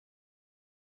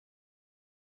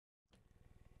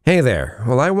Hey there.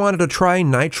 Well, I wanted to try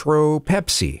Nitro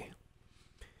Pepsi.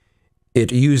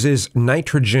 It uses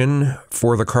nitrogen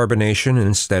for the carbonation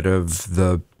instead of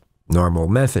the normal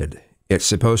method. It's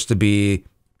supposed to be,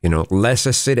 less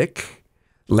acidic,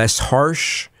 less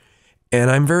harsh, and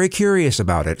I'm very curious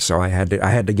about it, so I had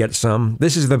to get some.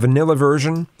 This is the vanilla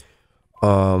version.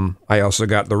 I also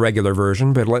got the regular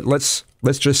version, but let's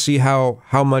just see how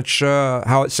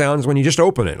it sounds when you just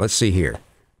open it. Let's see here.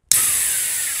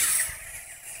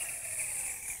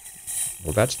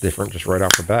 Well, that's different just right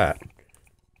off the bat.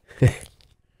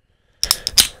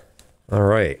 All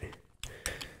right.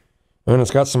 And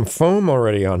it's got some foam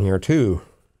already on here, too.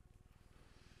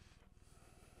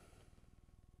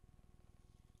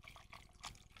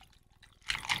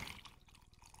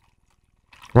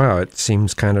 Wow, it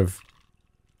seems kind of...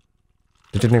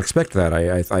 I didn't expect that.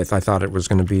 I thought it was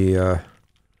going to be...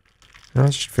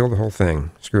 let's just fill the whole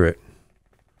thing. Screw it.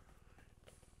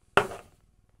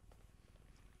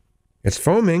 It's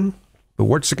foaming, but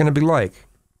what's it going to be like?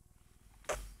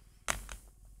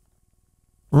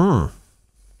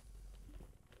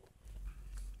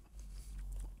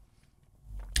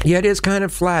 Yeah, it is kind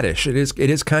of flattish. It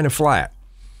is kind of flat.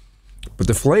 But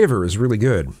the flavor is really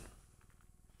good.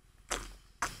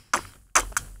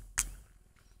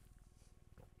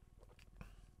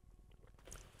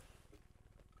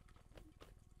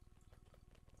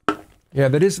 Yeah,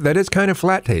 that is kind of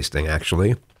flat tasting,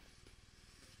 actually.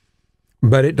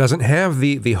 But it doesn't have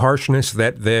the harshness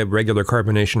that the regular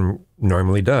carbonation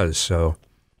normally does, so...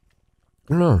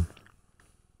 I don't know.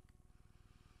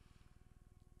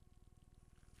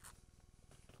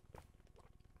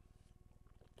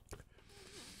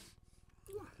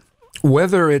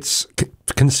 Whether it's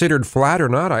considered flat or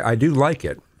not, I do like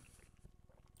it.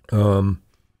 This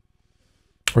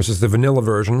is the vanilla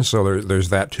version, so there's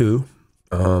that too.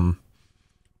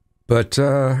 But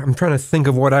I'm trying to think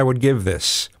of what I would give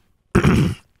this.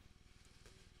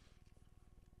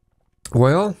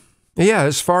 Well, yeah,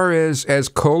 as far as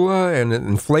cola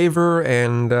and flavor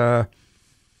and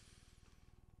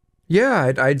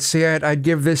yeah, I'd say I'd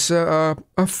give this a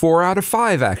 4 out of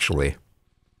 5 actually.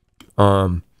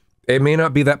 It may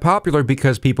not be that popular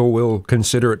because people will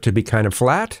consider it to be kind of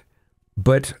flat,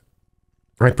 but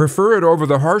I prefer it over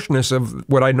the harshness of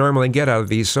what I normally get out of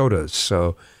these sodas.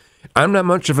 So I'm not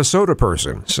much of a soda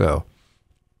person, so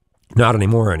not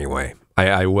anymore anyway.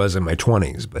 I was in my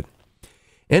 20s, but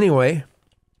anyway,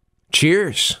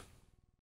 cheers.